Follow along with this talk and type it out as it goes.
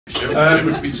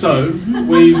So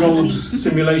we rolled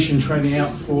simulation training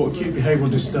out for acute behavioural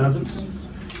disturbance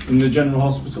in the General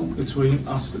Hospital between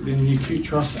us at the Acute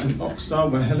Trust and Oxstar,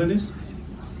 where Helen is.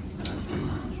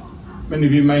 Many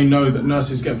of you may know that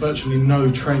nurses get virtually no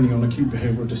training on acute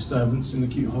behavioural disturbance in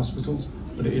acute hospitals,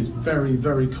 but it is very,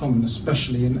 very common,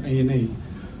 especially in A&E.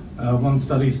 One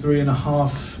study,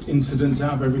 3.5 incidents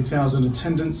out of every 1,000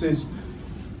 attendances.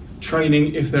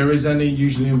 Training, if there is any,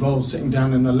 usually involves sitting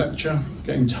down in a lecture,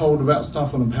 getting told about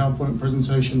stuff on a PowerPoint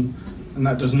presentation, and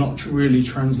that does not really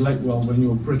translate well when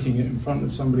you're bricking it in front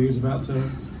of somebody who's about to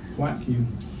whack you.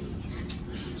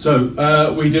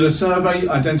 So we did a survey,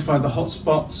 identified the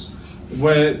hotspots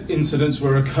where incidents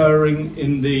were occurring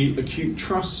in the acute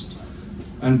trust,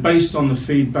 and based on the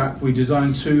feedback we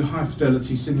designed 2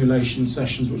 high-fidelity simulation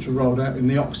sessions which were rolled out in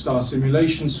the Oxstar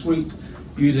simulation suite,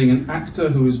 using an actor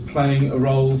who is playing a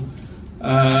role,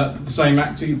 the same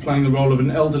actor playing the role of an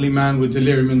elderly man with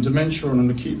delirium and dementia on an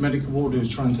acute medical ward who was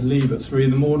trying to leave at 3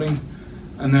 in the morning,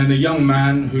 and then a young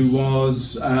man who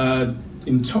was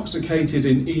intoxicated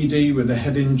in ED with a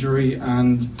head injury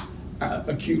and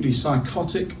acutely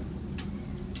psychotic,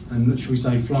 and shall we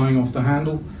say flying off the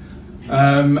handle.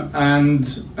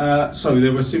 So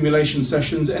there were simulation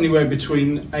sessions, anywhere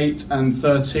between 8 and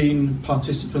 13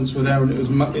 participants were there, and it was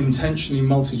intentionally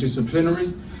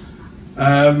multidisciplinary.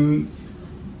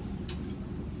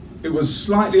 It was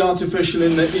slightly artificial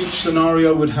in that each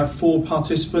scenario would have 4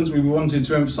 participants. We wanted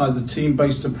to emphasize the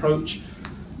team-based approach.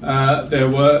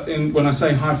 When I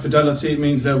say high fidelity, it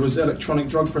means there was electronic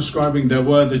drug prescribing, there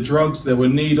were the drugs, there were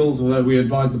needles, although we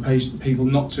advised the people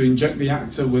not to inject the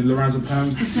actor with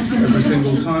lorazepam every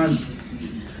single time.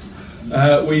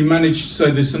 We managed, so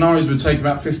the scenarios would take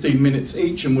about 15 minutes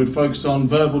each and would focus on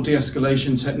verbal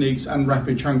de-escalation techniques and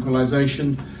rapid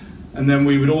tranquilization. And then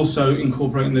we would also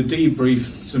incorporate in the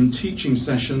debrief some teaching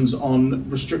sessions on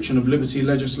restriction of liberty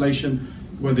legislation,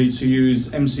 whether to use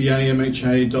MCA,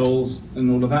 MHA, DOLS, and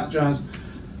all of that jazz.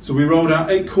 So we rolled out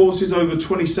 8 courses over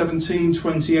 2017,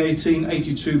 2018,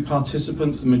 82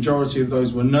 participants. The majority of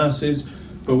those were nurses,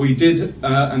 but we did,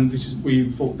 we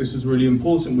thought this was really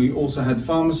important, we also had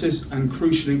pharmacists, and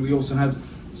crucially, we also had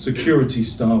security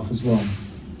staff as well.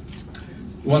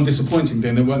 One disappointing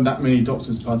thing, there weren't that many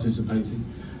doctors participating.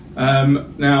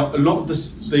 Now, a lot of the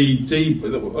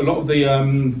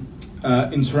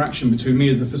interaction between me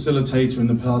as the facilitator and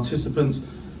the participants,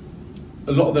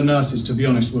 a lot of the nurses, to be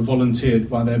honest, were volunteered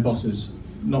by their bosses.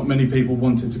 Not many people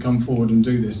wanted to come forward and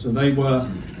do this, so they were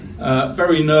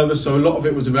very nervous. So a lot of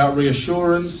it was about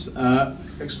reassurance,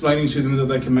 explaining to them that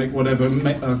they can make whatever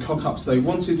cock-ups they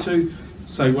wanted to,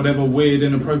 say whatever weird,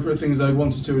 inappropriate things they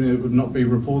wanted to, and it would not be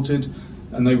reported,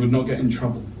 and they would not get in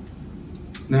trouble.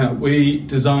 Now, we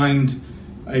designed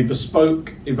a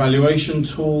bespoke evaluation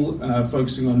tool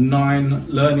focusing on 9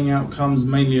 learning outcomes,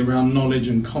 mainly around knowledge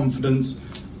and confidence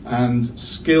and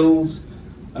skills.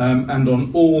 And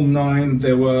on all 9,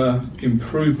 there were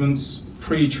improvements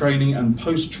pre-training and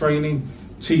post-training.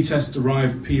 T-test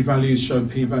derived p-values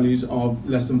showed p-values of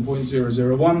less than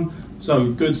 0.001,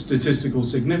 so good statistical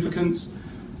significance.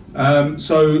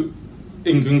 So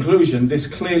in conclusion, this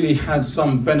clearly has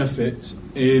some benefit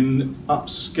in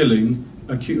upskilling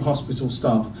acute hospital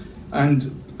staff.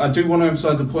 And I do want to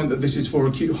emphasise the point that this is for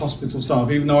acute hospital staff.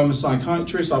 Even though I'm a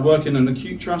psychiatrist, I work in an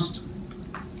acute trust,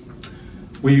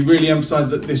 we really emphasise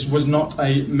that this was not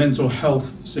a mental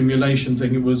health simulation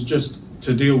thing. It was just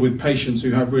to deal with patients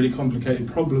who have really complicated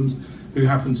problems who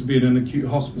happen to be in an acute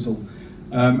hospital,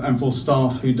 and for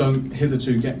staff who don't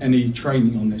hitherto get any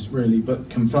training on this really, but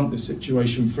confront this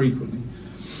situation frequently.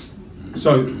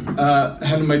 So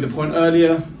Helen made the point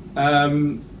earlier,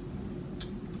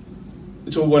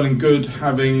 it's all well and good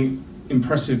having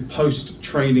impressive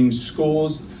post-training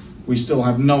scores. We still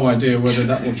have no idea whether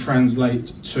that will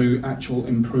translate to actual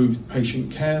improved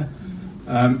patient care.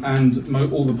 And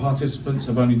all the participants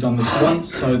have only done this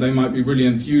once, so they might be really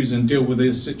enthused and deal with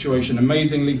this situation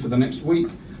amazingly for the next week,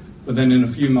 but then in a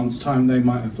few months' time they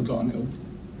might have forgotten it all.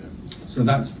 So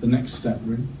that's the next step,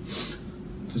 really,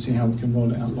 to see how we can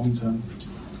roll it out long term.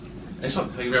 Excellent,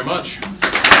 thank you very much.